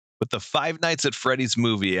With the Five Nights at Freddy's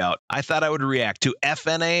movie out, I thought I would react to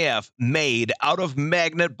FNAF made out of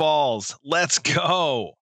magnet balls. Let's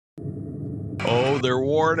go. Oh, they're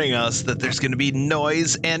warning us that there's going to be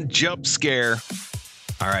noise and jump scare.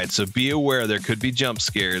 All right, so be aware there could be jump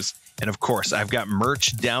scares. And of course, I've got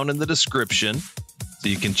merch down in the description, so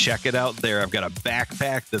you can check it out there. I've got a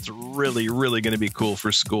backpack that's really going to be cool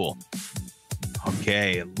for school.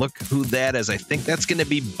 Okay, look who that is. I think that's going to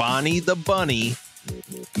be Bonny the bunny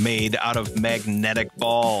made out of magnetic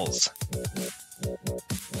balls.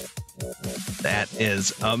 That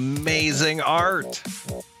is amazing art.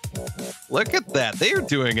 Look at that. They are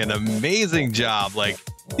doing an amazing job. Like,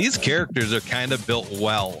 these characters are kind of built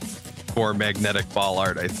well for magnetic ball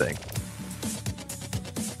art, I think.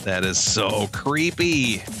 That is so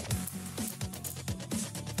creepy.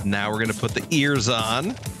 Now we're going to put the ears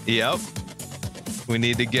on. Yep. We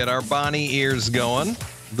need to get our Bonny ears going.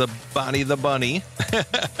 The Bonny the bunny.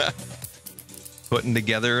 Putting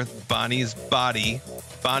together Bonny's body.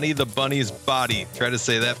 Bonny the bunny's body. Try to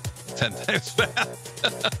say that 10 times fast.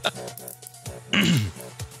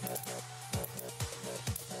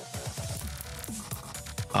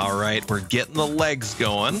 All right, we're getting the legs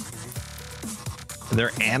going.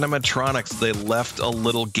 They're animatronics. They left a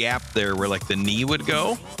little gap there where like the knee would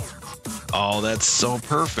go. Oh, that's so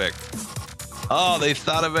perfect. Oh, they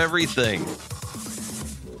thought of everything.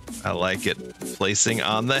 I like it. Placing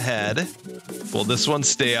on the head. Will this one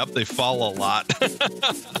stay up? They fall a lot.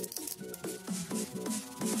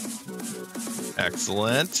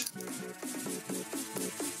 Excellent.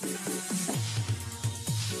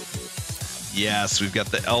 Yes, we've got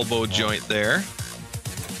the elbow joint there.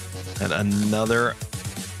 And another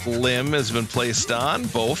limb has been placed on,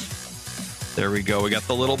 both. There we go. We got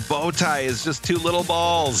the little bow tie. It's just two little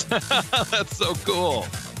balls. That's so cool.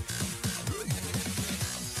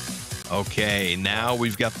 Okay, now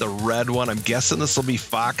we've got the red one. I'm guessing this will be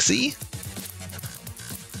Foxy.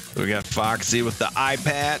 We got Foxy with the eye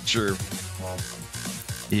patch, or...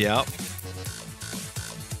 Yep.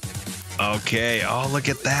 Okay. Oh, look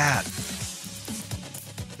at that.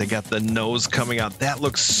 They got the nose coming out. That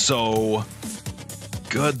looks so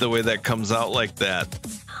good, the way that comes out like that.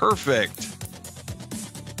 Perfect.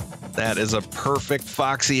 That is a perfect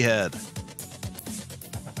Foxy head.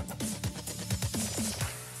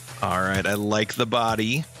 All right, I like the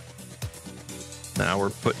body. Now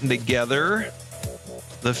we're putting together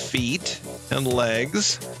the feet and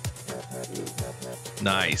legs.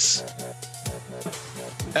 Nice.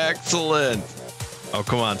 Excellent. Oh,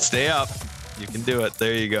 come on, stay up. You can do it.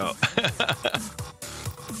 There you go.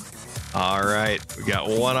 All right, we got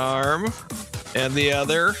one arm and the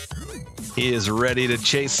other. He is ready to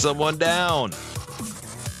chase someone down.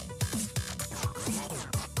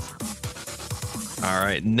 All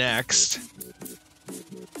right, next,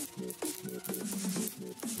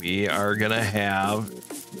 we are gonna have,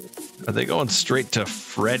 are they going straight to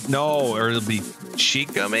Fred? No, or it'll be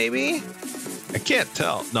Chica maybe? I can't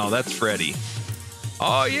tell. No, that's Freddy.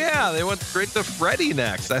 Oh yeah, they went straight to Freddy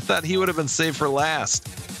next. I thought he would have been saved for last.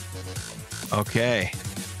 Okay.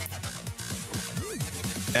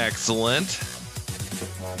 Excellent.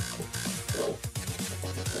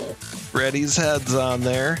 Freddy's head's on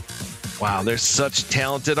there. Wow, they're such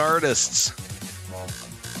talented artists.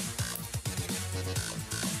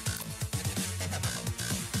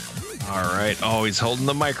 All right. Oh, he's holding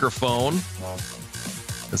the microphone,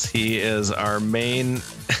 because he is our main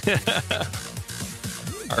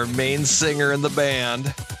our main singer in the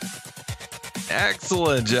band.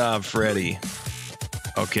 Excellent job, Freddy.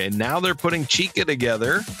 Okay, now they're putting Chica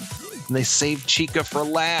together, and they saved Chica for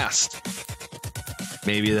last.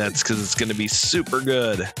 Maybe that's because it's going to be super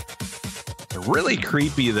good. Really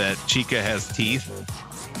creepy that Chica has teeth,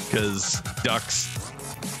 because ducks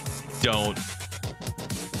don't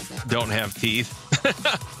have teeth.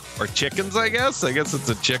 Or chickens, I guess. I guess it's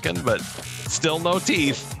a chicken, but still no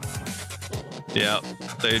teeth. Yeah,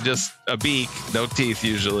 they're just a beak, no teeth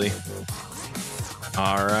usually.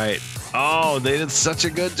 All right. Oh, they did such a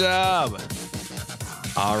good job.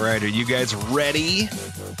 All right, are you guys ready?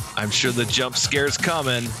 I'm sure the jump scare's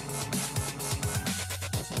coming.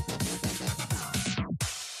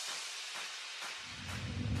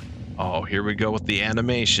 Oh, here we go with the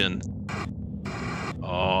animation.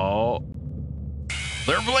 Oh,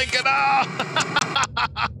 they're blinking.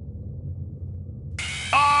 Oh,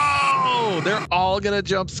 oh, they're all gonna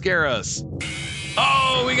jump scare us.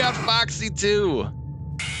 Oh, we got Foxy too.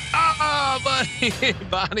 Oh, Bonny,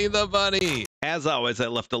 Bonny the bunny. As always, I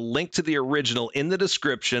left a link to the original in the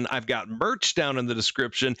description. I've got merch down in the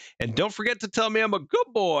description. And don't forget to tell me I'm a good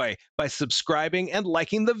boy by subscribing and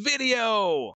liking the video.